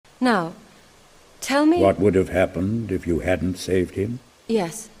Now, tell me... What would have happened if you hadn't saved him?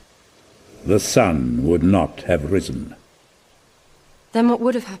 Yes. The sun would not have risen. Then what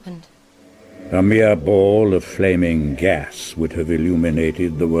would have happened? A mere ball of flaming gas would have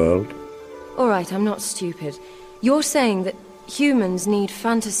illuminated the world. All right, I'm not stupid. You're saying that humans need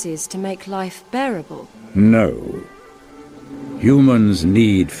fantasies to make life bearable? No. Humans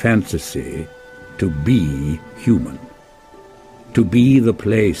need fantasy to be human. To be the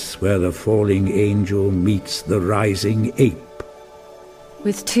place where the falling angel meets the rising ape.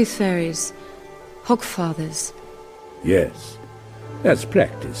 With tooth fairies, hogfathers. Yes. As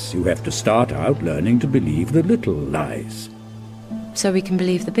practice, you have to start out learning to believe the little lies. So we can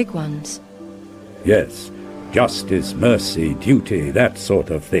believe the big ones? Yes. Justice, mercy, duty, that sort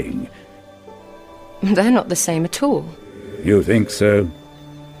of thing. They're not the same at all. You think so?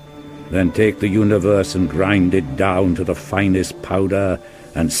 Then take the universe and grind it down to the finest powder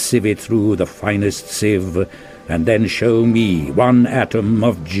and sieve it through the finest sieve, and then show me one atom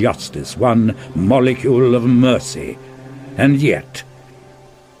of justice, one molecule of mercy. And yet,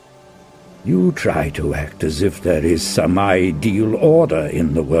 you try to act as if there is some ideal order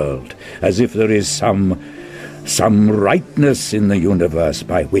in the world, as if there is some rightness in the universe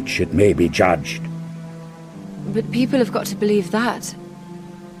by which it may be judged. But people have got to believe that.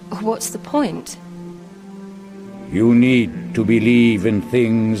 What's the point? You need to believe in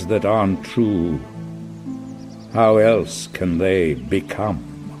things that aren't true. How else can they become?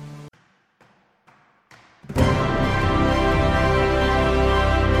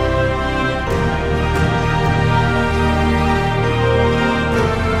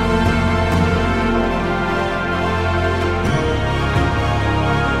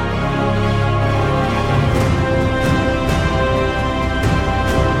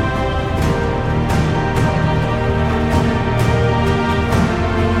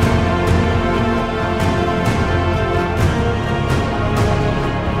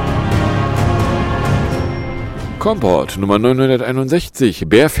 ComPod Nummer 961,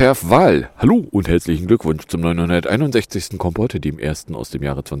 BerVerfWahl. Hallo und herzlichen Glückwunsch zum 961. ComPod, dem ersten aus dem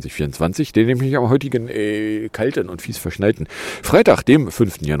Jahre 2024, den ich am heutigen kalten und fies verschneiten Freitag, dem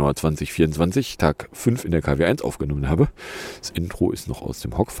 5. Januar 2024, Tag 5 in der KW1 aufgenommen habe. Das Intro ist noch aus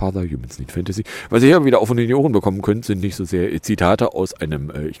dem Hogfather, Humans Need Fantasy. Was ihr hier wieder auf und in die Ohren bekommen könnt, sind nicht so sehr Zitate aus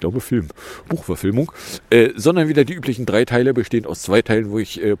einem, ich glaube, Buchverfilmung, sondern wieder die üblichen 3 Teile, bestehend aus 2 Teilen, wo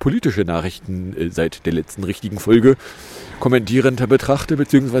ich politische Nachrichten seit der letzten richtigen Folge kommentierend betrachte,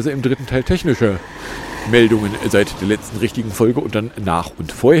 beziehungsweise im 3. Teil technische Meldungen seit der letzten richtigen Folge und dann nach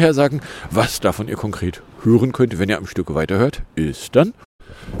und vorher sagen, was davon ihr konkret hören könnt, wenn ihr am Stück weiterhört, ist dann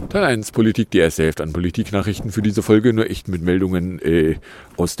Teil 1 Politik, die erste Hälfte an Politiknachrichten für diese Folge, nur echt mit Meldungen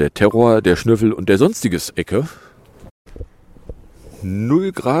aus der Terror, der Schnüffel und der sonstiges Ecke.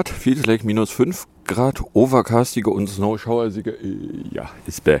 0 Grad, feels like minus 5 Grad, overcastige und snowshowersige,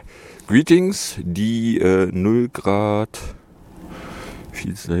 ist bei Greetings, die 0 Grad,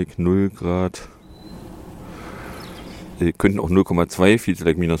 feels like 0 Grad, könnten auch 0,2, feels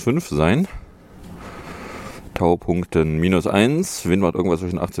like minus 5 sein. Taupunkten minus 1, Windwart irgendwas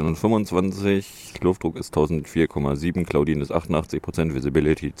zwischen 18 und 25, Luftdruck ist 1004,7, Claudin ist 88%,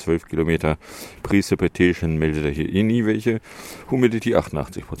 Visibility 12 Kilometer, Precipitation meldet er hier nie welche, Humidity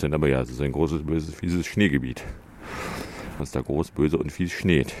 88%, aber ja, es ist ein großes, böses, fieses Schneegebiet, was da groß, böse und fies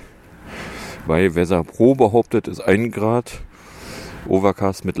schneet. Bei Weather Pro behauptet es 1 Grad,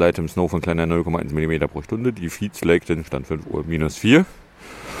 Overcast mit leichtem Snow von kleiner 0,1 mm pro Stunde, die Feeds Lake den Stand 5 Uhr minus 4.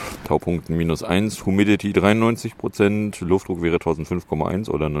 Taupunkten minus 1, Humidity 93%, Luftdruck wäre 1005,1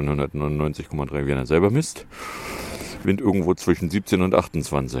 oder 999,3, wenn er selber misst. Wind irgendwo zwischen 17 und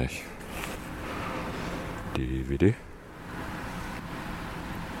 28. DVD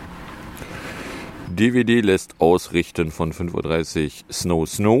lässt ausrichten von 5.30 Uhr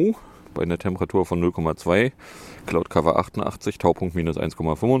Snow bei einer Temperatur von 0,2, Cloud Cover 88, Taupunkt minus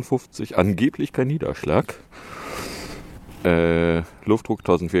 1,55, angeblich kein Niederschlag. Luftdruck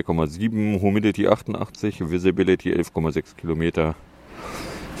 1004,7, Humidity 88, Visibility 11,6 Kilometer,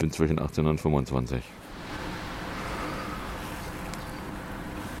 sind zwischen 18 und 25.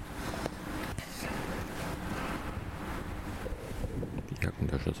 Die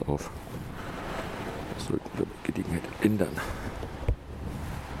Jackentasche ist auf. Das sollten wir bei Gelegenheit ändern.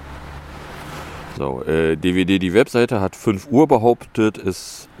 So, DVD, die Webseite hat 5 Uhr behauptet,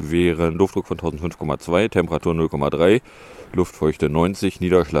 es wäre ein Luftdruck von 1005,2, Temperatur 0,3, Luftfeuchte 90,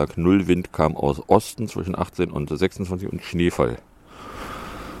 Niederschlag 0, Wind kam aus Osten zwischen 18 und 26 und Schneefall.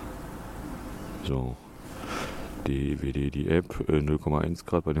 So, DVD, die App 0,1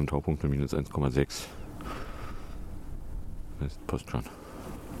 Grad bei dem Taupunkt minus 1,6. Das passt schon.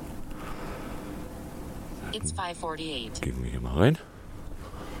 It's 5:48. Gehen wir hier mal rein.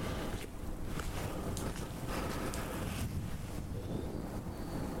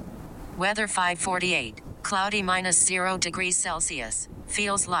 Weather 5:48. Cloudy -0 degrees Celsius.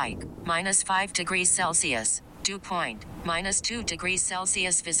 Feels like -5 degrees Celsius. Dew point -2 degrees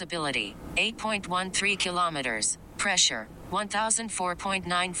Celsius. Visibility 8.13 kilometers. Pressure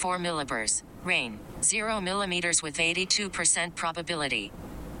 1004.94 millibars. Rain 0 millimeters with 82% probability.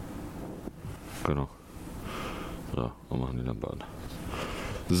 Genau. So, wir machen die Lampe an.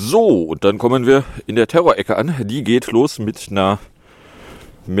 So, und dann kommen wir in der Terrorecke an. Die geht los mit einer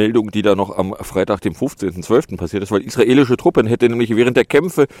Meldung, die da noch am Freitag, dem 15.12. passiert ist, weil israelische Truppen hätten nämlich während der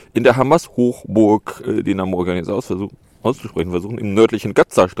Kämpfe in der Hamas-Hochburg, den Namen auszusprechen versuchen, im nördlichen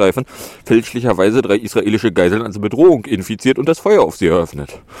Gaza-Streifen, fälschlicherweise 3 israelische Geiseln als Bedrohung infiziert und das Feuer auf sie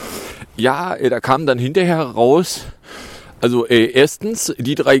eröffnet. Ja, da kam dann hinterher raus, also erstens,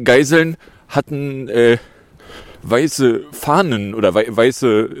 die 3 Geiseln hatten weiße Fahnen oder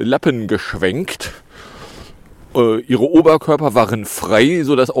weiße Lappen geschwenkt. Ihre Oberkörper waren frei,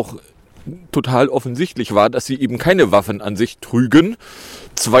 sodass auch total offensichtlich war, dass sie eben keine Waffen an sich trügen.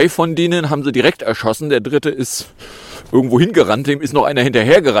 2 von denen haben sie direkt erschossen. Der 3. ist irgendwo hingerannt. Dem ist noch einer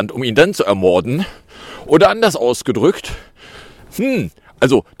hinterhergerannt, um ihn dann zu ermorden. Oder anders ausgedrückt,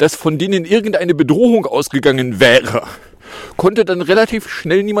 also, dass von denen irgendeine Bedrohung ausgegangen wäre, konnte dann relativ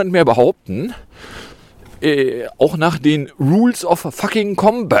schnell niemand mehr behaupten. Auch nach den Rules of fucking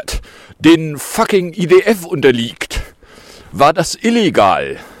Combat, den fucking IDF unterliegt, war das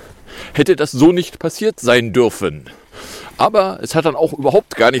illegal. Hätte das so nicht passiert sein dürfen. Aber es hat dann auch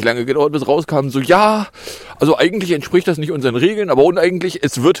überhaupt gar nicht lange gedauert, bis rauskam, so ja, also eigentlich entspricht das nicht unseren Regeln, aber uneigentlich,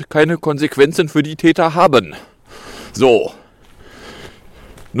 es wird keine Konsequenzen für die Täter haben. So.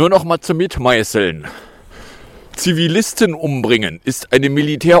 Nur noch mal zum Mitmeißeln. Zivilisten umbringen ist einem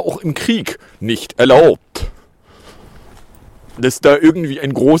Militär auch im Krieg nicht erlaubt. Dass da irgendwie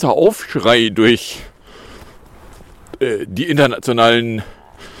ein großer Aufschrei durch die internationalen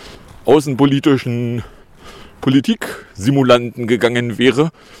außenpolitischen Politiksimulanten gegangen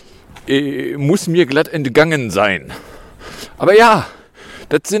wäre, muss mir glatt entgangen sein. Aber ja,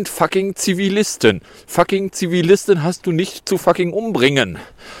 das sind fucking Zivilisten. Fucking Zivilisten hast du nicht zu fucking umbringen.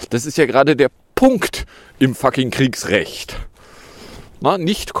 Das ist ja gerade der Punkt im fucking Kriegsrecht. Na,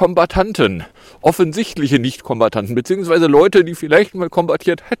 Nicht-Kombattanten, offensichtliche Nicht-Kombattanten, beziehungsweise Leute, die vielleicht mal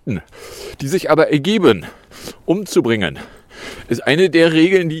kombatiert hätten, die sich aber ergeben, umzubringen, ist eine der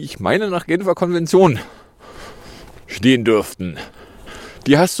Regeln, die ich meine nach Genfer Konvention stehen dürften.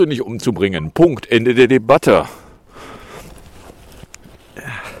 Die hast du nicht umzubringen. Punkt. Ende der Debatte.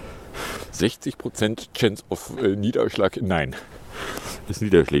 60% Chance of Niederschlag. Nein, es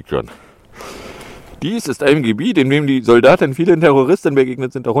niederschlägt schon. Dies ist ein Gebiet, in dem die Soldaten vielen Terroristen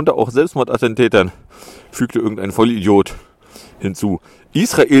begegnet sind, darunter auch Selbstmordattentätern, fügte irgendein Vollidiot hinzu.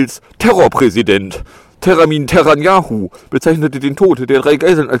 Israels Terrorpräsident Benjamin Netanyahu bezeichnete den Tod der 3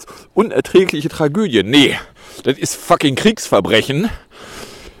 Geiseln als unerträgliche Tragödie. Nee, das ist fucking Kriegsverbrechen.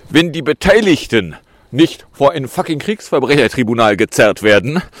 Wenn die Beteiligten nicht vor ein fucking Kriegsverbrechertribunal gezerrt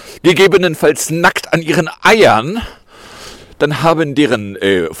werden, gegebenenfalls nackt an ihren Eiern, dann haben deren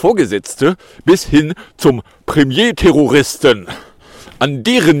Vorgesetzte bis hin zum Premierterroristen an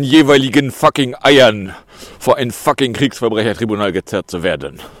deren jeweiligen fucking Eiern vor ein fucking Kriegsverbrechertribunal gezerrt zu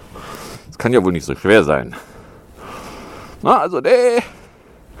werden. Das kann ja wohl nicht so schwer sein. Na, also,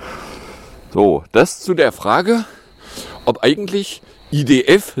 So, das zu der Frage, ob eigentlich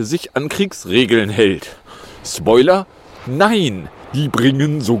IDF sich an Kriegsregeln hält. Spoiler, nein, die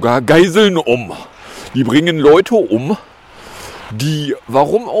bringen sogar Geiseln um. Die bringen Leute um, die,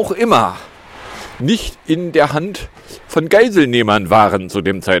 warum auch immer, nicht in der Hand von Geiselnehmern waren zu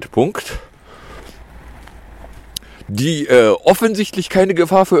dem Zeitpunkt, die offensichtlich keine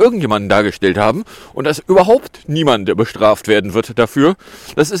Gefahr für irgendjemanden dargestellt haben und dass überhaupt niemand bestraft werden wird dafür,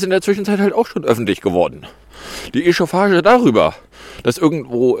 das ist in der Zwischenzeit halt auch schon öffentlich geworden. Die Echauffage darüber, dass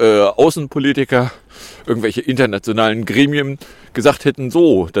irgendwo Außenpolitiker, irgendwelche internationalen Gremien gesagt hätten,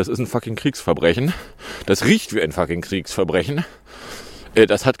 so, das ist ein fucking Kriegsverbrechen, das riecht wie ein fucking Kriegsverbrechen,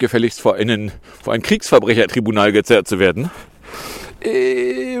 das hat gefälligst vor ein Kriegsverbrechertribunal gezerrt zu werden,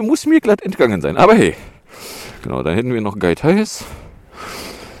 muss mir glatt entgangen sein. Aber hey, genau, dann hätten wir noch Teils.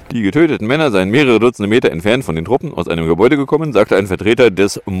 Die getöteten Männer seien mehrere Dutzende Meter entfernt von den Truppen aus einem Gebäude gekommen, sagte ein Vertreter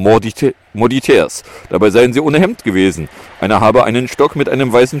des Morditärs. Dabei seien sie ohne Hemd gewesen. Einer habe einen Stock mit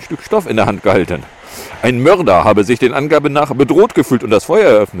einem weißen Stück Stoff in der Hand gehalten. Ein Mörder habe sich den Angaben nach bedroht gefühlt und das Feuer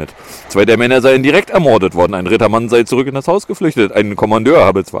eröffnet. 2 der Männer seien direkt ermordet worden. Ein 3. Mann sei zurück in das Haus geflüchtet. Ein Kommandeur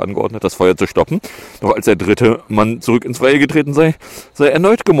habe zwar angeordnet, das Feuer zu stoppen, doch als der 3. Mann zurück ins Freie getreten sei, sei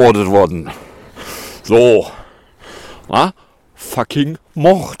erneut gemordet worden. So. Na, fucking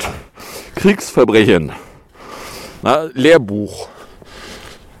Mord. Kriegsverbrechen. Na, Lehrbuch.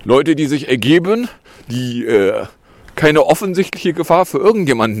 Leute, die sich ergeben, die keine offensichtliche Gefahr für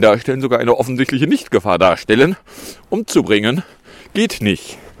irgendjemanden darstellen, sogar eine offensichtliche Nicht-Gefahr darstellen, umzubringen, geht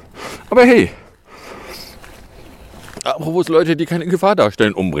nicht. Aber hey, apropos Leute, die keine Gefahr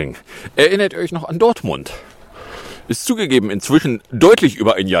darstellen, umbringen. Erinnert ihr euch noch an Dortmund? Ist zugegeben inzwischen deutlich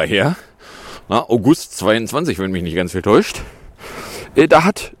über ein Jahr her. Na, August 22, wenn mich nicht ganz viel täuscht. Da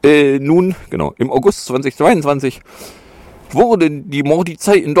hat im August 2022 wurde die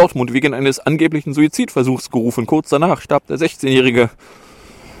Mordizei in Dortmund wegen eines angeblichen Suizidversuchs gerufen. Kurz danach starb der 16-Jährige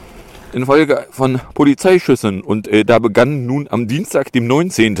infolge von Polizeischüssen. Und da begann nun am Dienstag, dem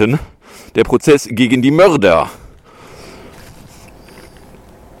 19. der Prozess gegen die Mörder.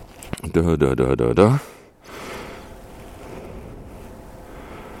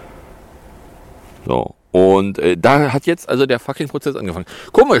 So, und da hat jetzt also der fucking Prozess angefangen.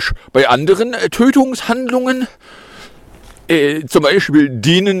 Komisch, bei anderen Tötungshandlungen, zum Beispiel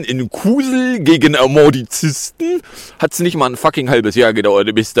denen in Kusel gegen Mordizisten, hat es nicht mal ein fucking halbes Jahr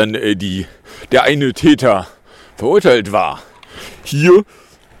gedauert, bis dann der eine Täter verurteilt war. Hier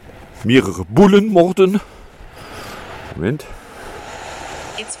mehrere Bullenmorden. Moment.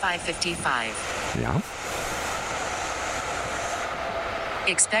 It's 5:55. Ja.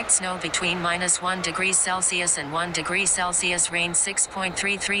 Expect snow between -1 degrees Celsius and 1 degree Celsius, rain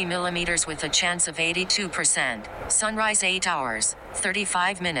 6.33 millimeters with a chance of 82%. Sunrise 8 hours,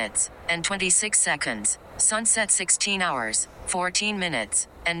 35 minutes, and 26 seconds. Sunset 16 hours, 14 minutes,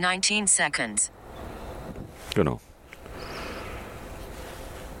 and 19 seconds. Genau.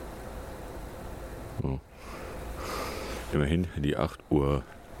 So. Immerhin die 8:36 Uhr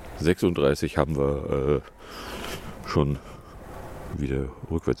haben wir schon wieder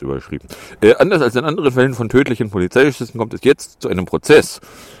rückwärts überschrieben. Anders als in anderen Fällen von tödlichen Polizeischüssen kommt es jetzt zu einem Prozess.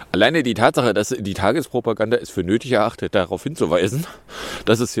 Alleine die Tatsache, dass die Tagespropaganda es für nötig erachtet, darauf hinzuweisen,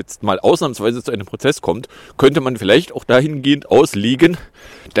 dass es jetzt mal ausnahmsweise zu einem Prozess kommt, könnte man vielleicht auch dahingehend auslegen,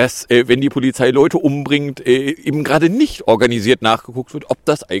 dass, wenn die Polizei Leute umbringt, eben gerade nicht organisiert nachgeguckt wird, ob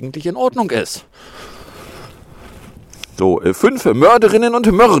das eigentlich in Ordnung ist. So, 5 Mörderinnen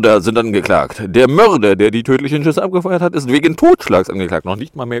und Mörder sind angeklagt. Der Mörder, der die tödlichen Schüsse abgefeuert hat, ist wegen Totschlags angeklagt. Noch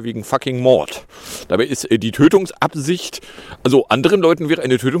nicht mal mehr wegen fucking Mord. Dabei ist die Tötungsabsicht, also anderen Leuten wäre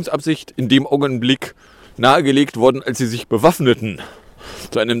eine Tötungsabsicht in dem Augenblick nahegelegt worden, als sie sich bewaffneten.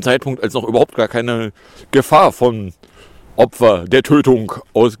 Zu einem Zeitpunkt, als noch überhaupt gar keine Gefahr von Opfer der Tötung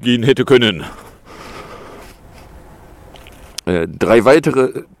ausgehen hätte können. 3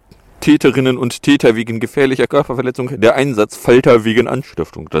 weitere Täterinnen und Täter wegen gefährlicher Körperverletzung, der Einsatzfalter wegen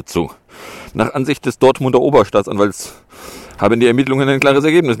Anstiftung dazu. Nach Ansicht des Dortmunder Oberstaatsanwalts haben die Ermittlungen ein klares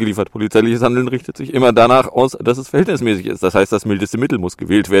Ergebnis geliefert. Polizeiliches Handeln richtet sich immer danach aus, dass es verhältnismäßig ist. Das heißt, das mildeste Mittel muss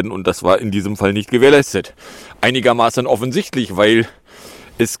gewählt werden und das war in diesem Fall nicht gewährleistet. Einigermaßen offensichtlich, weil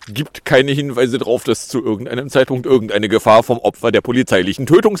es gibt keine Hinweise darauf, dass zu irgendeinem Zeitpunkt irgendeine Gefahr vom Opfer der polizeilichen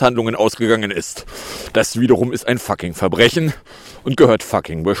Tötungshandlungen ausgegangen ist. Das wiederum ist ein fucking Verbrechen und gehört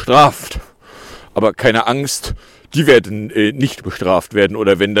fucking bestraft. Aber keine Angst, die werden nicht bestraft werden,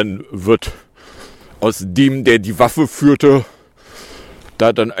 oder wenn, dann wird aus dem, der die Waffe führte,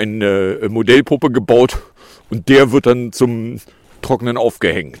 da dann eine Modellpuppe gebaut und der wird dann zum Trocknen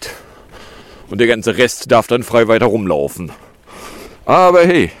aufgehängt. Und der ganze Rest darf dann frei weiter rumlaufen. Aber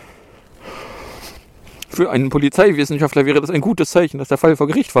hey, für einen Polizeiwissenschaftler wäre das ein gutes Zeichen, dass der Fall vor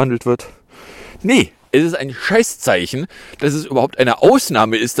Gericht verhandelt wird. Nee, es ist ein Scheißzeichen, dass es überhaupt eine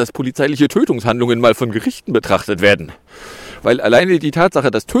Ausnahme ist, dass polizeiliche Tötungshandlungen mal von Gerichten betrachtet werden. Weil alleine die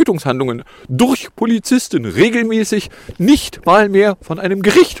Tatsache, dass Tötungshandlungen durch Polizisten regelmäßig nicht mal mehr von einem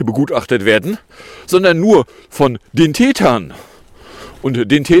Gericht begutachtet werden, sondern nur von den Tätern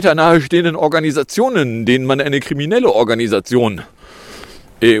und den Tätern nahestehenden Organisationen, denen man eine kriminelle Organisation,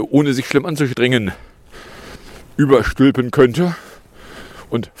 ohne sich schlimm anzustrengen, überstülpen könnte.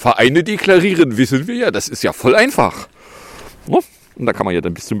 Und Vereine deklarieren, wissen wir ja, das ist ja voll einfach. Und da kann man ja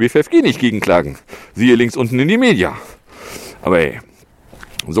dann bis zum BVFG nicht gegenklagen. Siehe links unten in die Media. Aber hey.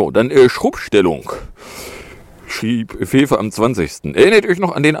 So, dann Schrubbstellung. Schrieb Fefe am 20. Erinnert euch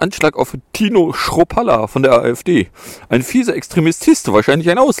noch an den Anschlag auf Tino Schruppalla von der AfD? Ein fieser Extremist, wahrscheinlich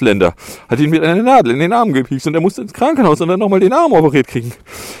ein Ausländer, hat ihn mit einer Nadel in den Arm gepiekst und er musste ins Krankenhaus und dann nochmal den Arm operiert kriegen.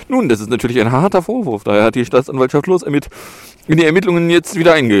 Nun, das ist natürlich ein harter Vorwurf, daher hat die Staatsanwaltschaft in die Ermittlungen jetzt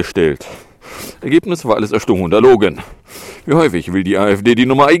wieder eingestellt. Ergebnis war alles erstunken und erlogen. Wie häufig will die AfD die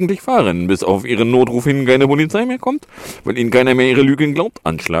Nummer eigentlich fahren, bis auf ihren Notruf hin keine Polizei mehr kommt, weil ihnen keiner mehr ihre Lügen glaubt?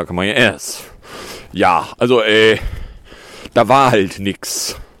 Anschlag my ass. Ja, also, da war halt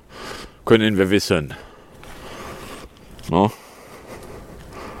nix. können wir wissen. No?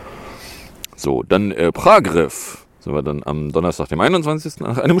 So, dann Prag-Riff. So war dann am Donnerstag, dem 21.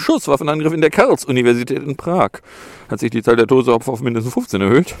 Nach einem Schusswaffenangriff in der Karls-Universität in Prag hat sich die Zahl der Todesopfer auf mindestens 15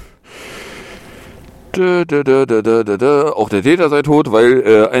 erhöht. Auch der Täter sei tot,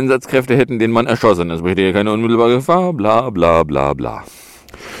 weil Einsatzkräfte hätten den Mann erschossen. Es besteht hier keine unmittelbare Gefahr, bla bla bla bla.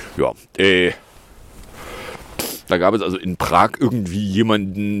 Ja, da gab es also in Prag irgendwie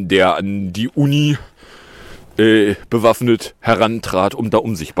jemanden, der an die Uni bewaffnet herantrat und da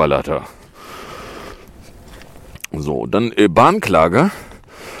um sich ballerte. So, dann Bahnklage.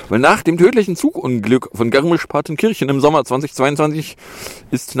 Weil nach dem tödlichen Zugunglück von Garmisch-Partenkirchen im Sommer 2022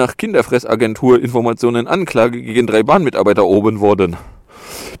 ist nach Kinderfressagentur-Informationen Anklage gegen 3 Bahnmitarbeiter erhoben worden.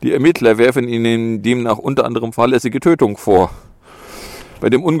 Die Ermittler werfen ihnen demnach unter anderem fahrlässige Tötung vor. Bei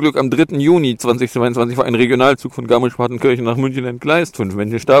dem Unglück am 3. Juni 2022 war ein Regionalzug von Garmisch-Partenkirchen nach München entgleist. 5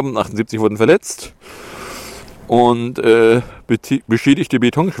 Menschen starben, 78 wurden verletzt. Und beschädigte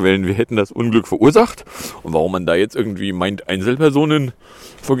Betonschwellen, wir hätten das Unglück verursacht. Und warum man da jetzt irgendwie meint, Einzelpersonen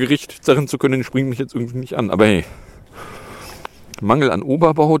vor Gericht zerren zu können, springt mich jetzt irgendwie nicht an. Aber hey, Mangel an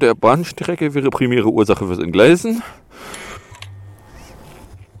Oberbau der Bahnstrecke wäre primäre Ursache fürs Entgleisen.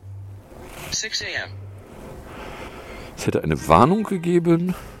 6 a.m. Es hätte eine Warnung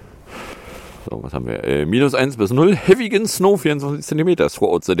gegeben. So, was haben wir? -1 bis 0. Heavy Snow 24 cm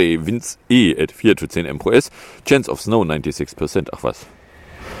throughout the day. Winds at 4 to 10 mph. Chance of snow 96%. Ach was.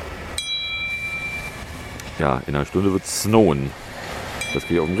 Ja, in einer Stunde wird es snowen. Das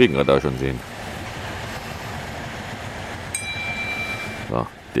kann ich auf dem Regenradar schon sehen. So,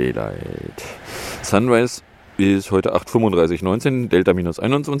 Daylight. Sunrise ist heute 8:35:19, Delta minus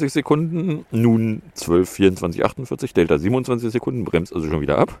 21 Sekunden, nun 12:24:48, Delta 27 Sekunden, bremst also schon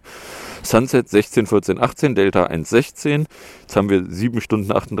wieder ab. Sunset 16:14:18, Delta 1:16, jetzt haben wir 7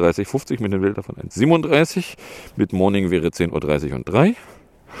 Stunden 38:50 mit einem Delta von 1:37, mit Morning wäre 10:30 und 3,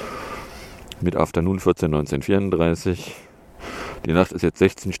 mit Afternoon 14:19:34, die Nacht ist jetzt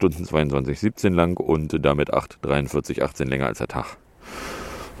 16 Stunden 22:17 lang und damit 8:43:18 länger als der Tag.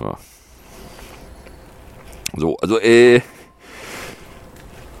 Ja. So, also,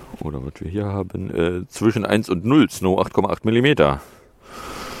 oder was wir hier haben, zwischen 1 und 0, Snow 8,8 mm.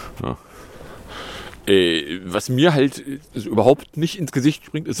 Ja. Was mir halt überhaupt nicht ins Gesicht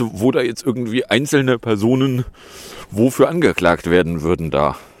springt, ist, wo da jetzt irgendwie einzelne Personen wofür angeklagt werden würden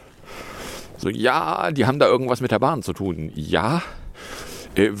da. So, ja, die haben da irgendwas mit der Bahn zu tun. Ja,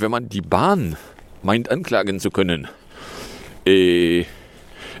 wenn man die Bahn meint, anklagen zu können,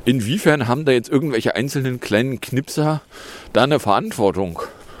 inwiefern haben da jetzt irgendwelche einzelnen kleinen Knipser da eine Verantwortung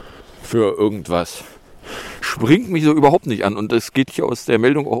für irgendwas? Springt mich so überhaupt nicht an und das geht hier aus der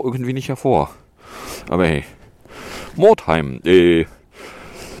Meldung auch irgendwie nicht hervor. Aber hey, Mordheim,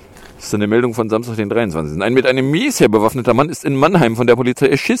 ist eine Meldung von Samstag, den 23. Ein mit einem Messer bewaffneter Mann ist in Mannheim von der Polizei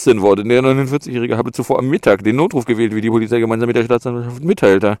erschissen worden. Der 49-Jährige habe zuvor am Mittag den Notruf gewählt, wie die Polizei gemeinsam mit der Staatsanwaltschaft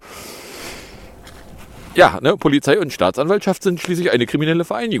mitteilte. Ja, ne, Polizei und Staatsanwaltschaft sind schließlich eine kriminelle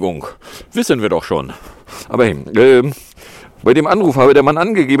Vereinigung. Wissen wir doch schon. Aber hey, bei dem Anruf habe der Mann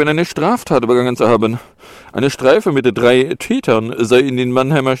angegeben, eine Straftat begangen zu haben. Eine Streife mit 3 Tätern sei in den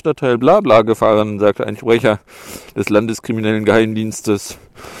Mannheimer Stadtteil Blabla gefahren, sagte ein Sprecher des Landeskriminellen Geheimdienstes.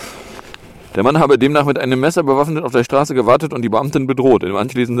 Der Mann habe demnach mit einem Messer bewaffnet auf der Straße gewartet und die Beamten bedroht. Im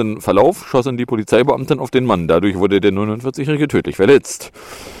anschließenden Verlauf schossen die Polizeibeamten auf den Mann. Dadurch wurde der 49-Jährige tödlich verletzt.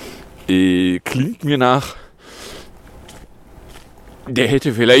 Klingt mir nach, der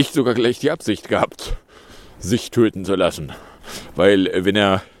hätte vielleicht sogar gleich die Absicht gehabt, sich töten zu lassen. Weil wenn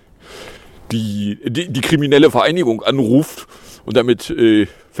er die kriminelle Vereinigung anruft und damit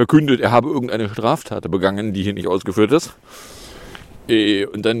verkündet, er habe irgendeine Straftat begangen, die hier nicht ausgeführt ist,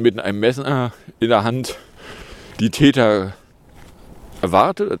 und dann mit einem Messer in der Hand die Täter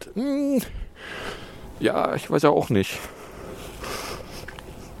erwartet, ja, ich weiß ja auch nicht.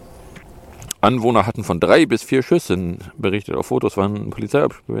 Anwohner hatten von 3 bis 4 Schüssen berichtet. Auf Fotos waren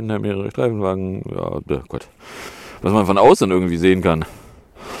Polizeiabsperrungen, mehrere Streifenwagen. Ja, Gott. Was man von außen irgendwie sehen kann.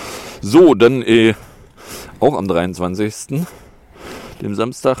 So, dann auch am 23. dem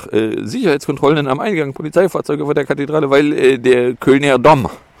Samstag Sicherheitskontrollen am Eingang, Polizeifahrzeuge vor der Kathedrale, weil der Kölner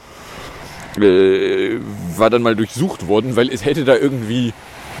Dom war dann mal durchsucht worden, weil es hätte da irgendwie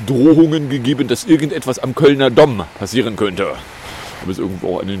Drohungen gegeben, dass irgendetwas am Kölner Dom passieren könnte. Ob es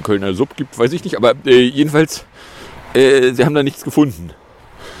irgendwo einen Kölner Sub gibt, weiß ich nicht. Aber jedenfalls, sie haben da nichts gefunden.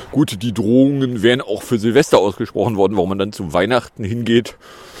 Gut, die Drohungen wären auch für Silvester ausgesprochen worden, warum man dann zu Weihnachten hingeht.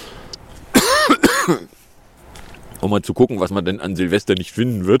 Um mal zu gucken, was man denn an Silvester nicht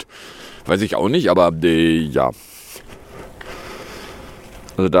finden wird. Weiß ich auch nicht, aber ja.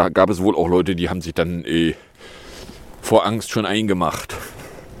 Also da gab es wohl auch Leute, die haben sich dann vor Angst schon eingemacht.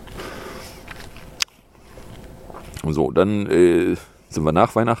 Und so, dann sind wir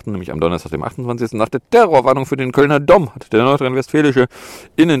nach Weihnachten, nämlich am Donnerstag, dem 28. Nach der Terrorwarnung für den Kölner Dom hat der nordrhein-westfälische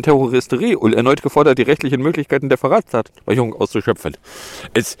Innenterrorist Reul erneut gefordert, die rechtlichen Möglichkeiten der Verratsdatenspeicherung auszuschöpfen.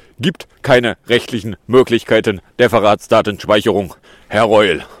 Es gibt keine rechtlichen Möglichkeiten der Verratsdatenspeicherung, Herr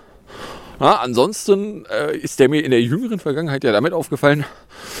Reul. Ansonsten ist der mir in der jüngeren Vergangenheit ja damit aufgefallen,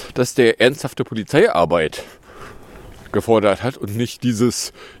 dass der ernsthafte Polizeiarbeit gefordert hat und nicht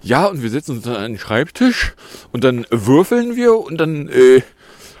dieses, ja, und wir setzen uns an einen Schreibtisch und dann würfeln wir und dann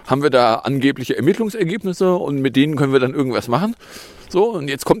haben wir da angebliche Ermittlungsergebnisse und mit denen können wir dann irgendwas machen. So, und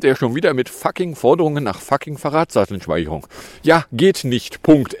jetzt kommt er schon wieder mit fucking Forderungen nach fucking Verratsdatenspeicherung. Ja, geht nicht.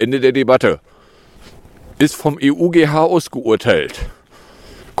 Punkt. Ende der Debatte. Ist vom EuGH ausgeurteilt.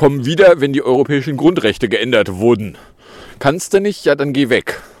 Kommen wieder, wenn die europäischen Grundrechte geändert wurden. Kannst du nicht? Ja, dann geh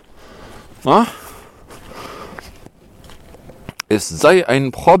weg. Na? Es sei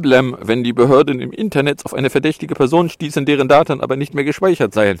ein Problem, wenn die Behörden im Internet auf eine verdächtige Person stießen, deren Daten aber nicht mehr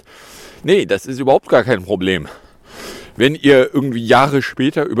gespeichert seien. Nee, das ist überhaupt gar kein Problem. Wenn ihr irgendwie Jahre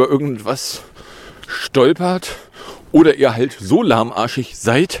später über irgendwas stolpert oder ihr halt so lahmarschig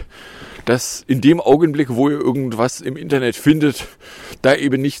seid, dass in dem Augenblick, wo ihr irgendwas im Internet findet, da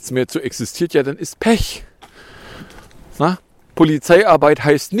eben nichts mehr zu existiert, ja, dann ist Pech. Na? Polizeiarbeit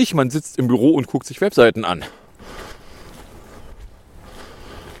heißt nicht, man sitzt im Büro und guckt sich Webseiten an.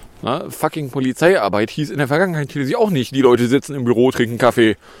 Na, fucking Polizeiarbeit hieß in der Vergangenheit sie auch nicht. Die Leute sitzen im Büro, trinken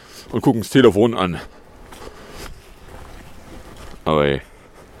Kaffee und gucken das Telefon an. Aber ey.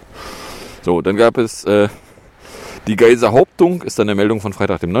 So, dann gab es die Geiselhauptung, ist dann eine Meldung von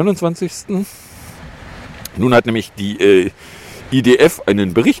Freitag, dem 29. Nun hat nämlich die IDF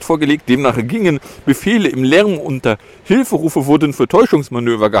einen Bericht vorgelegt, demnach gingen Befehle im Lärm unter Hilferufe wurden für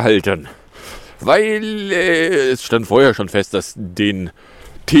Täuschungsmanöver gehalten. Weil es stand vorher schon fest, dass den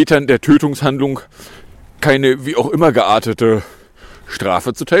Tätern der Tötungshandlung keine wie auch immer geartete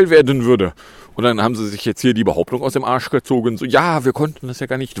Strafe zuteil werden würde. Und dann haben sie sich jetzt hier die Behauptung aus dem Arsch gezogen, so, ja, wir konnten das ja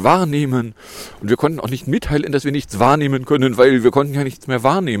gar nicht wahrnehmen. Und wir konnten auch nicht mitteilen, dass wir nichts wahrnehmen können, weil wir konnten ja nichts mehr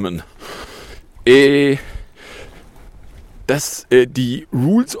wahrnehmen. Die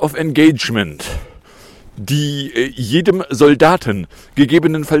Rules of Engagement, die jedem Soldaten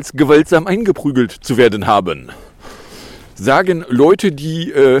gegebenenfalls gewaltsam eingeprügelt zu werden haben, sagen Leute,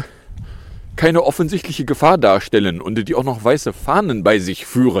 die keine offensichtliche Gefahr darstellen und die auch noch weiße Fahnen bei sich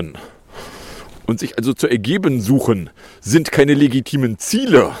führen und sich also zu ergeben suchen, sind keine legitimen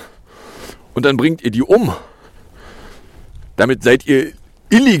Ziele. Und dann bringt ihr die um. Damit seid ihr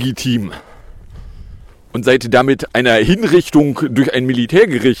illegitim und seid damit einer Hinrichtung durch ein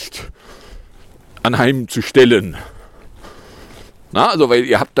Militärgericht anheimzustellen. Na, also weil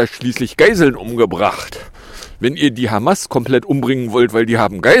ihr habt da schließlich Geiseln umgebracht. Wenn ihr die Hamas komplett umbringen wollt, weil die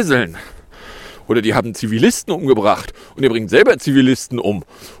haben Geiseln oder die haben Zivilisten umgebracht und ihr bringt selber Zivilisten um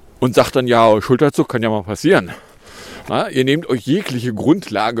und sagt dann, ja, Schulterzuck kann ja mal passieren. Na, ihr nehmt euch jegliche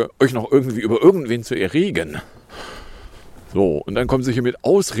Grundlage, euch noch irgendwie über irgendwen zu erregen. So, und dann kommen sie hier mit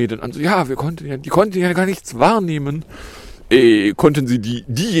Ausreden an, so, ja, die konnten ja gar nichts wahrnehmen. Konnten sie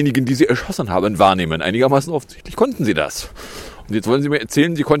diejenigen, die sie erschossen haben, wahrnehmen? Einigermaßen offensichtlich konnten sie das. Und jetzt wollen sie mir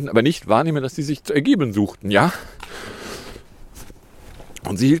erzählen, sie konnten aber nicht wahrnehmen, dass sie sich zu ergeben suchten, ja?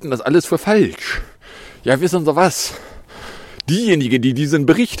 Und sie hielten das alles für falsch. Ja, wissen Sie was? Diejenigen, die diesen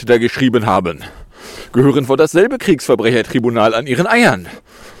Bericht da geschrieben haben, gehören vor dasselbe Kriegsverbrechertribunal an ihren Eiern.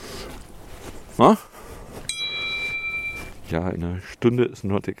 Na? Ja, in einer Stunde ist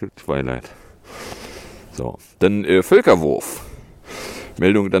Nautical Twilight. So, dann Völkerwurf.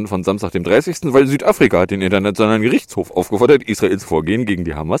 Meldung dann von Samstag, dem 30., weil Südafrika hat den Internationalen Gerichtshof aufgefordert, Israels Vorgehen gegen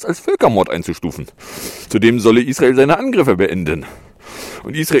die Hamas als Völkermord einzustufen. Zudem solle Israel seine Angriffe beenden.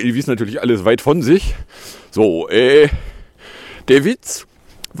 Und Israel wies natürlich alles weit von sich. So, der Witz,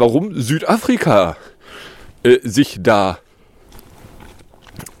 warum Südafrika sich da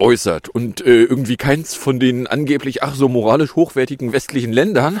äußert und irgendwie keins von den angeblich ach so moralisch hochwertigen westlichen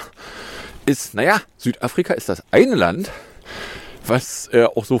Ländern ist, naja, Südafrika ist das eine Land, was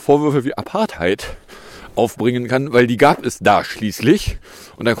auch so Vorwürfe wie Apartheid aufbringen kann, weil die gab es da schließlich.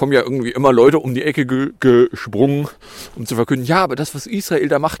 Und dann kommen ja irgendwie immer Leute um die Ecke gesprungen, um zu verkünden, ja, aber das, was Israel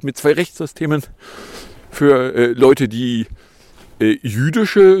da macht mit 2 Rechtssystemen für Leute, die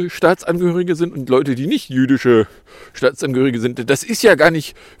jüdische Staatsangehörige sind und Leute, die nicht jüdische Staatsangehörige sind, das ist ja gar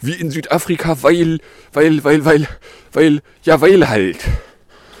nicht wie in Südafrika, weil halt.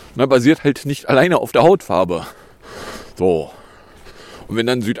 Na, basiert halt nicht alleine auf der Hautfarbe. So. Und wenn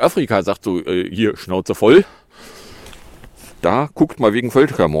dann Südafrika sagt, so, hier, Schnauze voll, Da guckt mal wegen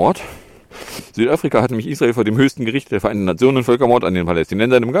Völkermord. Südafrika hat nämlich Israel vor dem höchsten Gericht der Vereinten Nationen Völkermord an den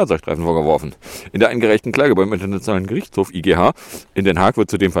Palästinensern im Gazastreifen vorgeworfen. In der eingereichten Klage beim Internationalen Gerichtshof IGH in Den Haag wird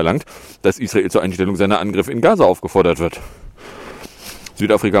zudem verlangt, dass Israel zur Einstellung seiner Angriffe in Gaza aufgefordert wird.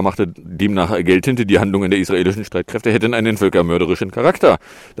 Südafrika machte demnach geltend, die Handlungen der israelischen Streitkräfte hätten einen völkermörderischen Charakter,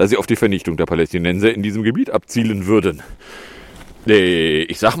 da sie auf die Vernichtung der Palästinenser in diesem Gebiet abzielen würden.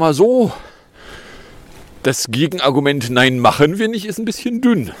 Ich sag mal so, das Gegenargument "Nein, machen wir nicht" ist ein bisschen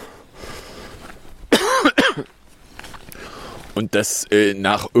dünn. Und dass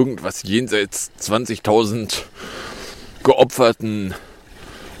nach irgendwas jenseits 20.000 geopferten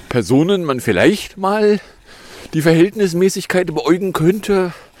Personen man vielleicht mal die Verhältnismäßigkeit beäugen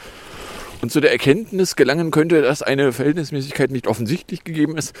könnte und zu der Erkenntnis gelangen könnte, dass eine Verhältnismäßigkeit nicht offensichtlich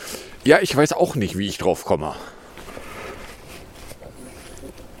gegeben ist. Ja, ich weiß auch nicht, wie ich drauf komme.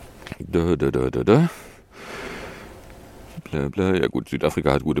 Bla. Ja gut,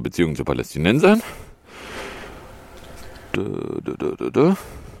 Südafrika hat gute Beziehungen zu Palästinensern.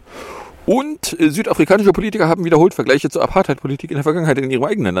 Und südafrikanische Politiker haben wiederholt Vergleiche zur Apartheid-Politik in der Vergangenheit in ihrem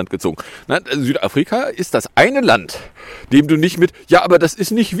eigenen Land gezogen. Südafrika ist das eine Land, dem du nicht mit, ja, aber das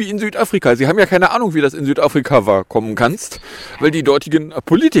ist nicht wie in Südafrika. Sie haben ja keine Ahnung, wie das in Südafrika war, kommen kannst, weil die dortigen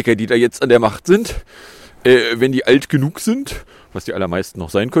Politiker, die da jetzt an der Macht sind, wenn die alt genug sind, was die allermeisten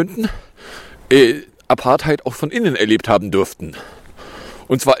noch sein könnten, Apartheid auch von innen erlebt haben dürften.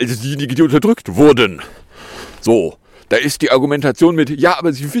 Und zwar als diejenigen, die unterdrückt wurden. So. Da ist die Argumentation mit, ja,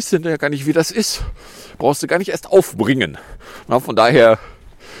 aber Sie wissen ja gar nicht, wie das ist. Brauchst du gar nicht erst aufbringen. Na, von daher,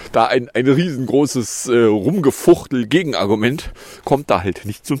 da ein riesengroßes Rumgefuchtel-Gegenargument kommt da halt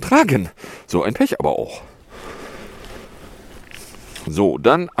nicht zum Tragen. So ein Pech aber auch. So,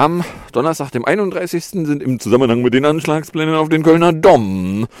 dann am Donnerstag, dem 31. sind im Zusammenhang mit den Anschlagsplänen auf den Kölner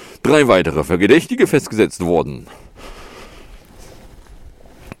Dom 3 weitere Verdächtige festgesetzt worden.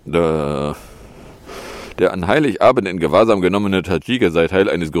 Der an Heiligabend in Gewahrsam genommene Tadschike sei Teil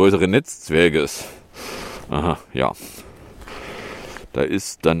eines größeren Netzzwerges. Aha, ja. Da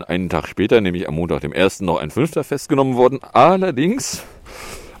ist dann einen Tag später, nämlich am Montag, dem 1. noch ein 5. festgenommen worden. Allerdings,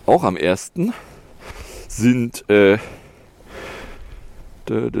 auch am 1. sind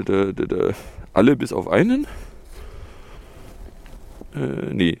alle bis auf einen.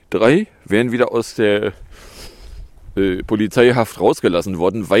 3 wären wieder aus der Polizeihaft rausgelassen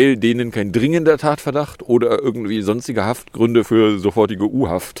worden, weil denen kein dringender Tatverdacht oder irgendwie sonstige Haftgründe für sofortige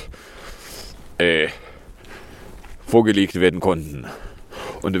U-Haft vorgelegt werden konnten.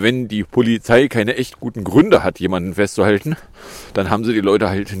 Und wenn die Polizei keine echt guten Gründe hat, jemanden festzuhalten, dann haben sie die Leute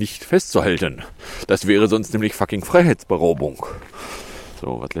halt nicht festzuhalten. Das wäre sonst nämlich fucking Freiheitsberaubung.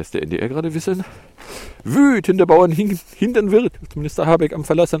 So, was lässt der NDR gerade wissen? Wütende Bauern hindern Wirtschaftsminister Habeck am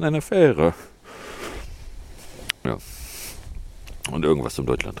Verlassen einer Fähre. Ja. Und irgendwas zum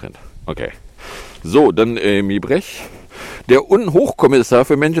Deutschland-Trend. Okay. So, dann Mibrech. Der Hochkommissar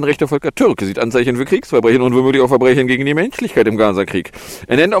für Menschenrechte Volker Türk sieht Anzeichen für Kriegsverbrechen und womöglich auch Verbrechen gegen die Menschlichkeit im Gazakrieg.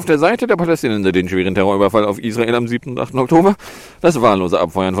 Er nennt auf der Seite der Palästinenser den schweren Terrorüberfall auf Israel am 7. und 8. Oktober, das wahllose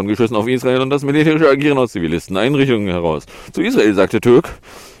Abfeuern von Geschüssen auf Israel und das militärische Agieren aus Zivilisten, Einrichtungen heraus. Zu Israel sagte Türk,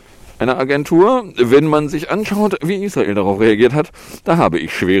 einer Agentur, wenn man sich anschaut, wie Israel darauf reagiert hat, da habe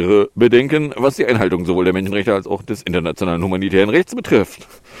ich schwere Bedenken, was die Einhaltung sowohl der Menschenrechte als auch des internationalen humanitären Rechts betrifft.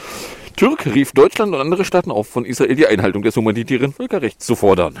 Türk rief Deutschland und andere Staaten auf, von Israel die Einhaltung des humanitären Völkerrechts zu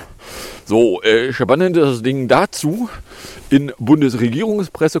fordern. So, spannendes Ding dazu. In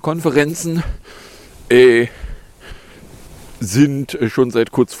Bundesregierungspressekonferenzen sind schon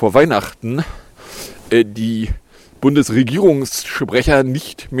seit kurz vor Weihnachten die Bundesregierungssprecher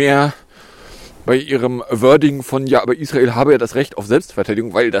nicht mehr bei ihrem Wording von, ja, aber Israel habe ja das Recht auf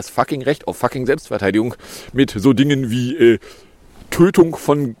Selbstverteidigung, weil das fucking Recht auf fucking Selbstverteidigung mit so Dingen wie Tötung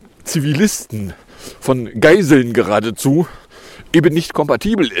von Zivilisten, von Geiseln geradezu, eben nicht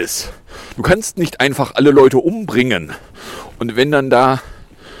kompatibel ist. Du kannst nicht einfach alle Leute umbringen. Und wenn dann da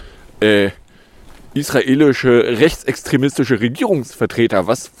israelische rechtsextremistische Regierungsvertreter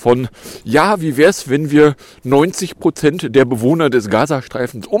was von, ja, wie wär's, wenn wir 90% der Bewohner des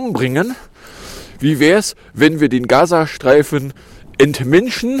Gazastreifens umbringen? Wie wär's, wenn wir den Gazastreifen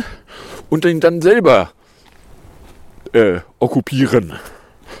entmenschen und ihn dann selber okkupieren?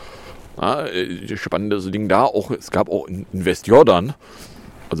 Ja, spannendes Ding da. Auch, es gab auch in Westjordan,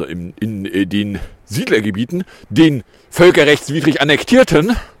 also in den Siedlergebieten, den völkerrechtswidrig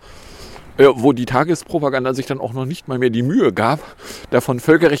annektierten, wo die Tagespropaganda sich dann auch noch nicht mal mehr die Mühe gab, davon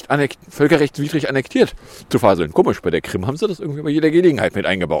völkerrechtswidrig annektiert zu faseln. Komisch, bei der Krim haben sie das irgendwie bei jeder Gelegenheit mit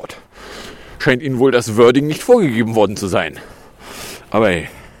eingebaut. Scheint ihnen wohl das Wording nicht vorgegeben worden zu sein. Aber hey.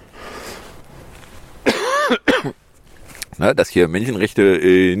 dass hier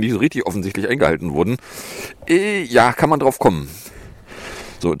Menschenrechte nicht so richtig offensichtlich eingehalten wurden. Ja, kann man drauf kommen.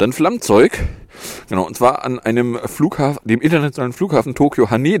 So, dann Flammzeug. Genau, und zwar an einem Flughafen, dem internationalen Flughafen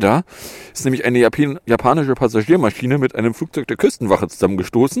Tokio Haneda, ist nämlich eine japanische Passagiermaschine mit einem Flugzeug der Küstenwache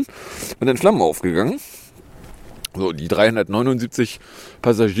zusammengestoßen und in Flammen aufgegangen. So, die 379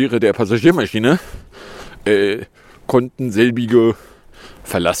 Passagiere der Passagiermaschine konnten selbige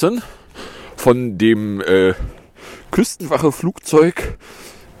verlassen. Von dem Küstenwache-Flugzeug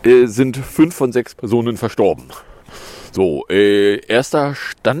sind 5 von 6 Personen verstorben. So, erster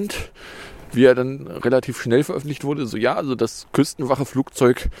Stand, wie er dann relativ schnell veröffentlicht wurde, so ja, also das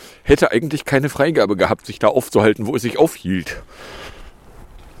Küstenwache-Flugzeug hätte eigentlich keine Freigabe gehabt, sich da aufzuhalten, wo es sich aufhielt.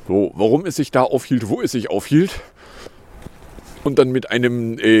 So, warum es sich da aufhielt, wo es sich aufhielt? Und dann mit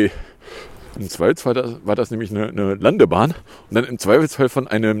einem, im Zweifelsfall war das nämlich eine Landebahn, und dann im Zweifelsfall von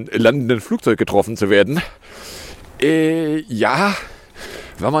einem landenden Flugzeug getroffen zu werden. Ja,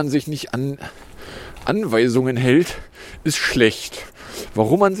 wenn man sich nicht an Anweisungen hält, ist schlecht.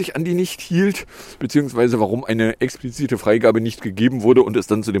 Warum man sich an die nicht hielt, beziehungsweise warum eine explizite Freigabe nicht gegeben wurde und es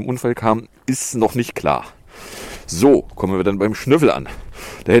dann zu dem Unfall kam, ist noch nicht klar. So, kommen wir dann beim Schnüffel an.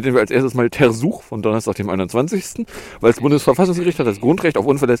 Da hätten wir als erstes mal Tersuch von Donnerstag, dem 21., weil das Bundesverfassungsgericht hat das Grundrecht auf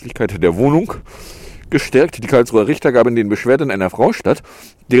Unverlässlichkeit der Wohnung gestärkt. Die Karlsruher Richter gaben den Beschwerden einer Frau statt,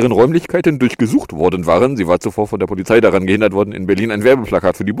 deren Räumlichkeiten durchgesucht worden waren. Sie war zuvor von der Polizei daran gehindert worden, in Berlin ein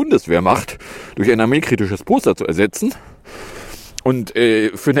Werbeplakat für die Bundeswehrmacht durch ein armeekritisches Poster zu ersetzen. Und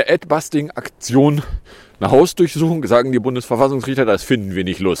für eine Ad-Busting-Aktion, eine Hausdurchsuchung, sagen die Bundesverfassungsrichter, das finden wir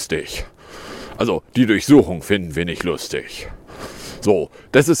nicht lustig. Also, die Durchsuchung finden wir nicht lustig. So,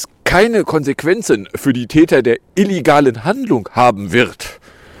 dass es keine Konsequenzen für die Täter der illegalen Handlung haben wird,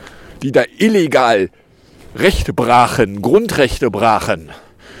 die da illegal Rechte brachen, Grundrechte brachen,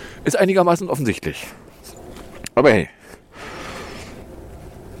 ist einigermaßen offensichtlich. Aber hey.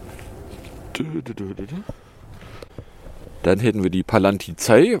 Dann hätten wir die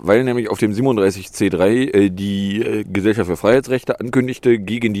Palantizei, weil nämlich auf dem 37C3 die Gesellschaft für Freiheitsrechte ankündigte,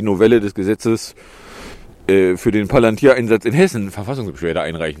 gegen die Novelle des Gesetzes für den Palantiereinsatz in Hessen Verfassungsbeschwerde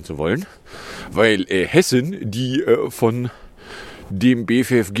einreichen zu wollen. Weil Hessen, die von dem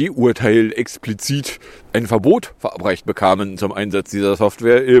BerVerfWahl-Urteil explizit ein Verbot verabreicht bekamen zum Einsatz dieser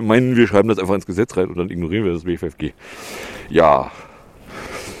Software, meinen, wir schreiben das einfach ins Gesetz rein und dann ignorieren wir das BerVerfW. Ja,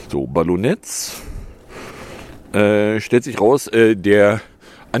 so, Ballonetz. Stellt sich raus, der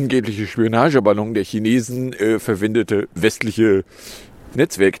angebliche Spionageballon der Chinesen verwendete westliche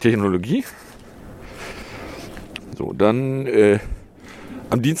Netzwerktechnologie. So, dann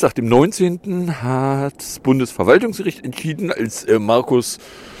am Dienstag, dem 19. hat das Bundesverwaltungsgericht entschieden, als Markus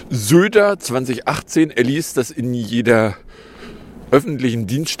Söder 2018 erließ, dass in jeder öffentlichen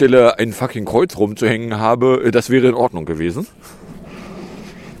Dienststelle ein fucking Kreuz rumzuhängen habe. Das wäre in Ordnung gewesen.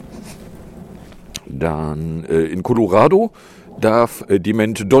 Dann in Colorado darf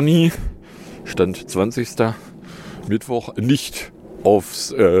Dement Donny, Stand 20. Mittwoch, nicht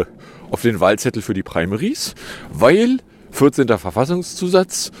auf den Wahlzettel für die Primaries, weil 14.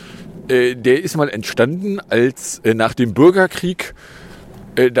 Verfassungszusatz, der ist mal entstanden, als nach dem Bürgerkrieg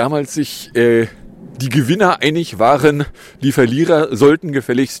damals sich die Gewinner einig waren, die Verlierer sollten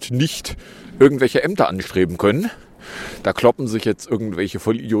gefälligst nicht irgendwelche Ämter anstreben können. Da kloppen sich jetzt irgendwelche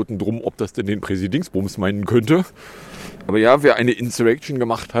Vollidioten drum, ob das denn den Präsidingsbums meinen könnte. Aber ja, wer eine Insurrection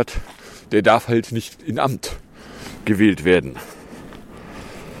gemacht hat, der darf halt nicht in Amt gewählt werden.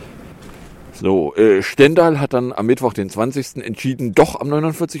 So, Stendal hat dann am Mittwoch, den 20. entschieden, doch am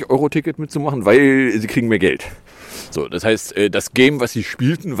 49-Euro-Ticket mitzumachen, weil sie kriegen mehr Geld. So, das heißt, das Game, was sie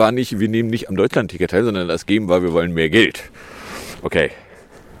spielten, war nicht, wir nehmen nicht am Deutschland-Ticket teil, sondern das Game war, wir wollen mehr Geld. Okay.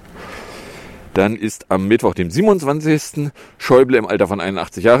 Dann ist am Mittwoch, dem 27. Schäuble im Alter von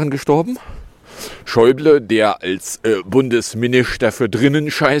 81 Jahren gestorben. Schäuble, der als Bundesminister für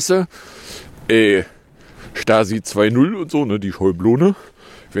Drinnenscheiße, Stasi 2.0 und so, ne, die Schäublone,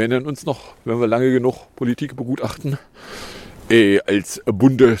 wir erinnern uns noch, wenn wir lange genug Politik begutachten, als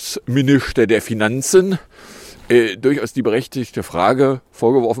Bundesminister der Finanzen durchaus die berechtigte Frage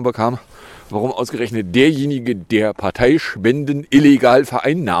vorgeworfen bekam, warum ausgerechnet derjenige, der Parteispenden illegal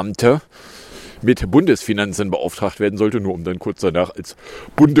vereinnahmte, mit Bundesfinanzen beauftragt werden sollte, nur um dann kurz danach als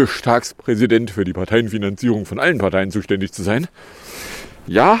Bundestagspräsident für die Parteienfinanzierung von allen Parteien zuständig zu sein.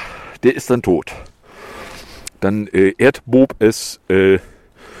 Ja, der ist dann tot. Dann erdbob es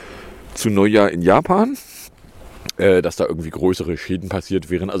zu Neujahr in Japan, dass da irgendwie größere Schäden passiert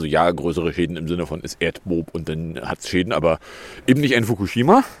wären. Also ja, größere Schäden im Sinne von es erdbob und dann hat es Schäden, aber eben nicht ein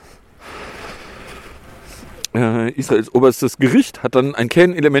Fukushima. Israels oberstes Gericht hat dann ein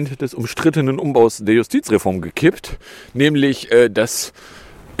Kernelement des umstrittenen Umbaus der Justizreform gekippt, nämlich, dass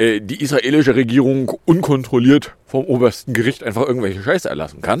die israelische Regierung unkontrolliert vom obersten Gericht einfach irgendwelche Scheiße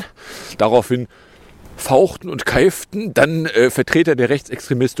erlassen kann. Daraufhin fauchten und keiften dann Vertreter der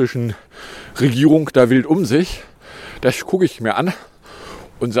rechtsextremistischen Regierung da wild um sich. Das gucke ich mir an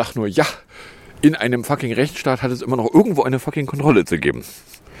und sage nur, ja, in einem fucking Rechtsstaat hat es immer noch irgendwo eine fucking Kontrolle zu geben.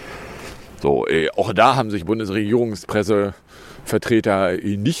 So, auch da haben sich Bundesregierungspressevertreter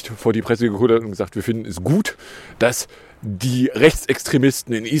nicht vor die Presse gehudert und gesagt, wir finden es gut, dass die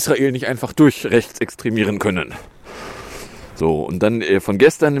Rechtsextremisten in Israel nicht einfach durchrechtsextremieren können. So, und dann von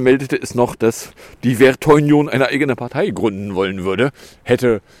gestern meldete es noch, dass die Werteunion eine eigene Partei gründen wollen würde,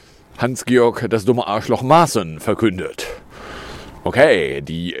 hätte Hans-Georg das dumme Arschloch Maaßen verkündet. Okay,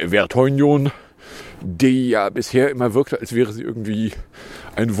 die Werteunion, die ja bisher immer wirkte, als wäre sie irgendwie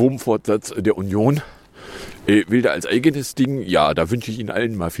ein Wurmfortsatz der Union, will da als eigenes Ding, ja, da wünsche ich Ihnen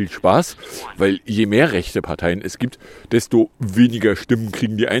allen mal viel Spaß, weil je mehr rechte Parteien es gibt, desto weniger Stimmen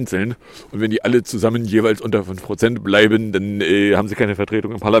kriegen die Einzelnen. Und wenn die alle zusammen jeweils unter 5% bleiben, dann haben sie keine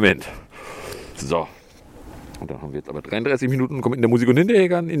Vertretung im Parlament. So. Und dann haben wir jetzt aber 33 Minuten und kommen in der Musik und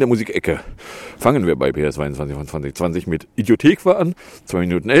hinterher in der Musikecke. Fangen wir bei PS22 von 2020 mit Idiothek war an, 2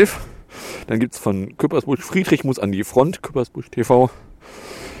 Minuten 11. Dann gibt es von Küppersbusch Friedrich muss an die Front, Küppersbusch TV.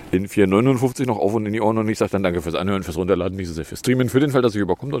 In 4,59 noch auf und in die Ohren und ich sage dann danke fürs Anhören, fürs Runterladen, nicht so sehr fürs Streamen. Für den Fall, dass ihr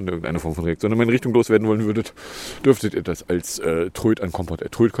überkommt und irgendeine Form von Reaktion in meine Richtung loswerden wollen würdet, dürftet ihr das als Tröd an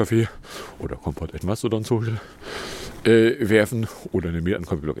ComPod@Trödcafé oder ComPod@Mastodon Social werfen oder eine Mail an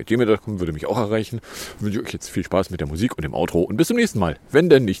computerblog@gmail.com würde mich auch erreichen. Ich wünsche euch jetzt viel Spaß mit der Musik und dem Outro und bis zum nächsten Mal, wenn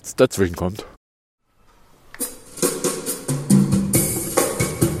denn nichts dazwischen kommt.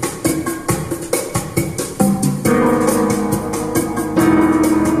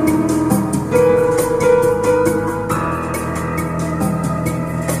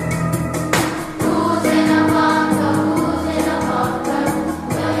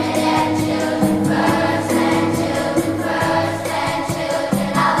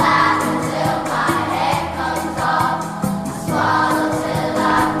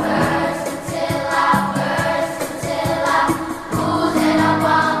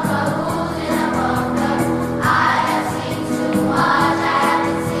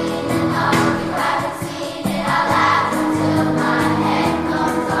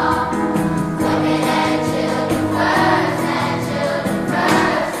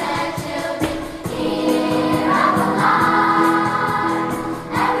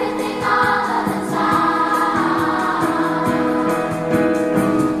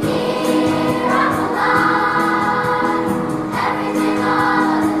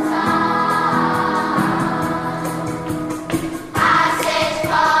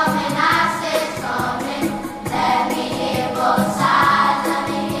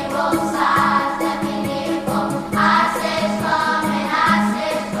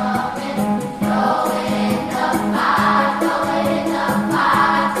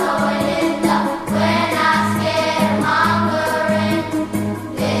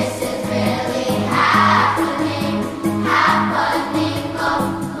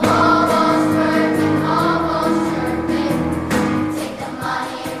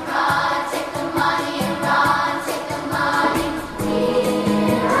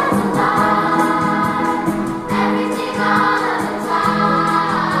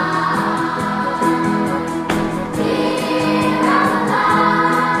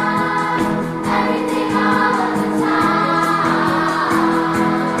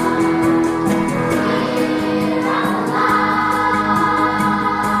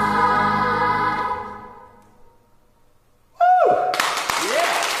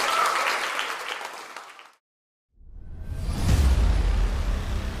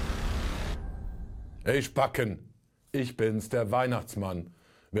 Ey Spacken, ich bin's, der Weihnachtsmann.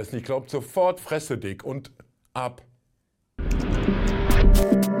 Wer es nicht glaubt, sofort fresse dick und ab.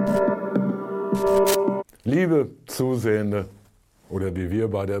 Liebe Zusehende, oder wie wir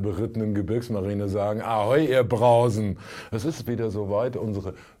bei der berittenen Gebirgsmarine sagen, ahoi ihr Brausen. Es ist wieder soweit,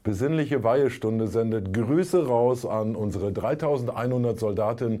 unsere besinnliche Weihestunde sendet Grüße raus an unsere 3100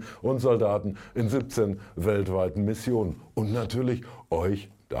 Soldatinnen und Soldaten in 17 weltweiten Missionen. Und natürlich euch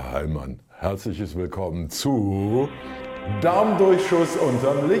daheim an. Herzliches Willkommen zu Darmdurchschuss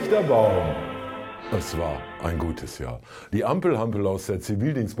unterm Lichterbaum. Es war ein gutes Jahr. Die Ampelhampel aus der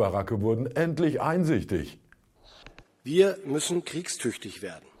Zivildienstbaracke wurden endlich einsichtig. Wir müssen kriegstüchtig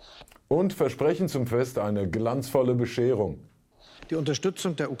werden. Und versprechen zum Fest eine glanzvolle Bescherung. Die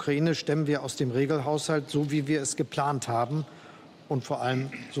Unterstützung der Ukraine stemmen wir aus dem Regelhaushalt, so wie wir es geplant haben und vor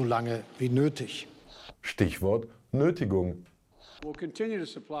allem so lange wie nötig. Stichwort Nötigung.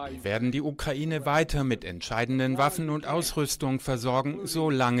 Wir werden die Ukraine weiter mit entscheidenden Waffen und Ausrüstung versorgen,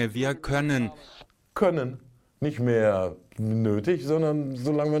 solange wir können. Können. Nicht mehr nötig, sondern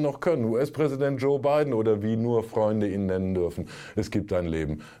solange wir noch können. US-Präsident Joe Biden oder wie nur Freunde ihn nennen dürfen. Es gibt ein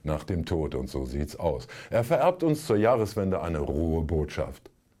Leben nach dem Tod und so sieht's aus. Er vererbt uns zur Jahreswende eine rohe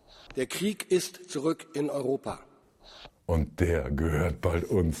Botschaft. Der Krieg ist zurück in Europa. Und der gehört bald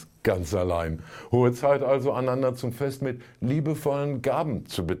uns, ganz allein. Hohe Zeit also, einander zum Fest mit liebevollen Gaben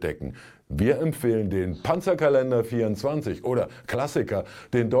zu bedecken. Wir empfehlen den Panzerkalender 24 oder Klassiker,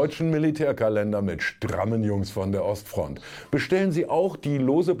 den deutschen Militärkalender mit strammen Jungs von der Ostfront. Bestellen Sie auch die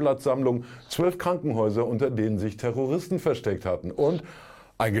lose Blattsammlung 12 Krankenhäuser, unter denen sich Terroristen versteckt hatten. Und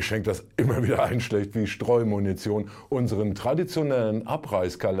ein Geschenk, das immer wieder einschlägt wie Streumunition, unseren traditionellen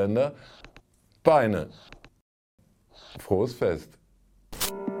Abreißkalender Beine. Frohes Fest.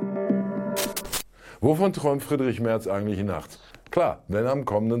 Wovon träumt Friedrich Merz eigentlich nachts? Klar, wenn am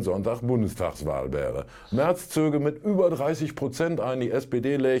kommenden Sonntag Bundestagswahl wäre. Merz zöge mit über 30% ein, die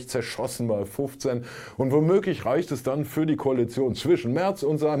SPD lägt zerschossen bei 15 und womöglich reicht es dann für die Koalition zwischen Merz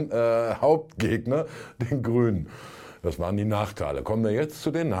und seinem Hauptgegner, den Grünen. Das waren die Nachteile. Kommen wir jetzt zu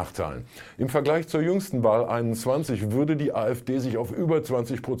den Nachteilen. Im Vergleich zur jüngsten Wahl 21 würde die AfD sich auf über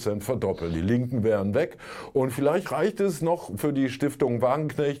 20% verdoppeln. Die Linken wären weg und vielleicht reicht es noch für die Stiftung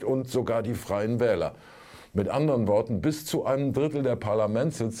Wagenknecht und sogar die Freien Wähler. Mit anderen Worten, bis zu einem Drittel der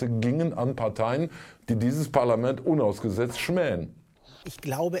Parlamentssitze gingen an Parteien, die dieses Parlament unausgesetzt schmähen. Ich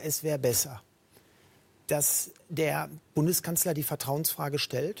glaube, es wäre besser, dass der Bundeskanzler die Vertrauensfrage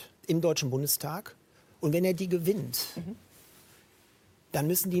stellt im Deutschen Bundestag. Und wenn er die gewinnt, dann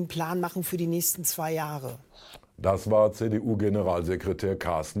müssen die einen Plan machen für die nächsten 2 Jahre. Das war CDU-Generalsekretär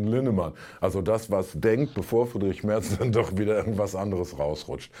Carsten Linnemann. Also das, was denkt, bevor Friedrich Merz dann doch wieder irgendwas anderes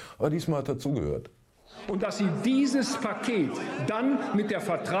rausrutscht. Aber diesmal hat er zugehört. Und dass Sie dieses Paket dann mit der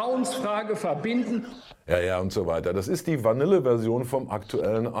Vertrauensfrage verbinden. Ja, und so weiter. Das ist die Vanille-Version vom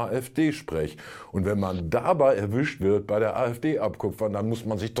aktuellen AfD-Sprech. Und wenn man dabei erwischt wird bei der AfD-Abkupfern, dann muss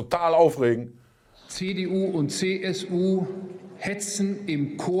man sich total aufregen. CDU und CSU hetzen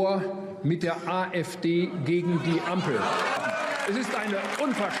im Chor mit der AfD gegen die Ampel. Es ist eine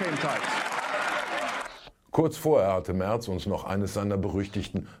Unverschämtheit. Kurz vorher hatte Merz uns noch eines seiner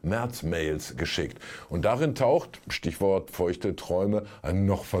berüchtigten Merz-Mails geschickt. Und darin taucht, Stichwort feuchte Träume, ein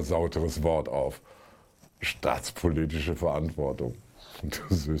noch versauteres Wort auf. Staatspolitische Verantwortung.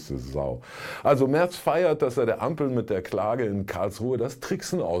 Du süße Sau. Also Merz feiert, dass er der Ampel mit der Klage in Karlsruhe das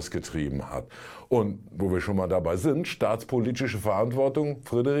Tricksen ausgetrieben hat. Und wo wir schon mal dabei sind, staatspolitische Verantwortung,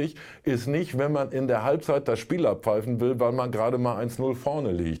 Friedrich, ist nicht, wenn man in der Halbzeit das Spiel abpfeifen will, weil man gerade mal 1-0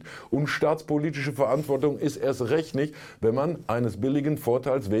 vorne liegt. Und staatspolitische Verantwortung ist erst recht nicht, wenn man eines billigen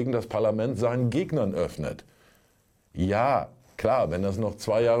Vorteils wegen das Parlament seinen Gegnern öffnet. Ja, klar, wenn das noch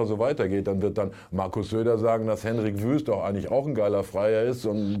 2 Jahre so weitergeht, dann wird dann Markus Söder sagen, dass Henrik Wüst doch eigentlich auch ein geiler Freier ist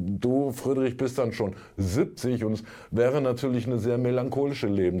und du, Friedrich, bist dann schon 70 und es wäre natürlich eine sehr melancholische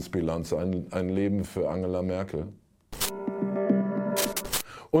Lebensbilanz, ein Leben für Angela Merkel.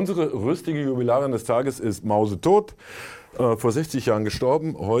 Unsere rüstige Jubilarin des Tages ist mausetot, vor 60 Jahren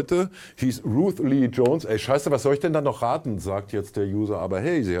gestorben. Heute hieß Ruth Lee Jones. Ey, scheiße, was soll ich denn da noch raten, sagt jetzt der User. Aber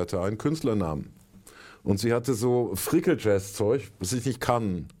hey, sie hatte einen Künstlernamen. Und sie hatte so Frickel-Jazz-Zeug, was ich nicht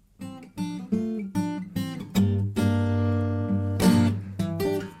kann.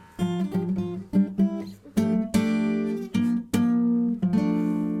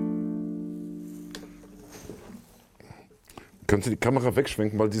 Könnt ihr die Kamera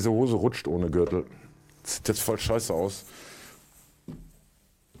wegschwenken, weil diese Hose rutscht ohne Gürtel. Sieht jetzt voll scheiße aus.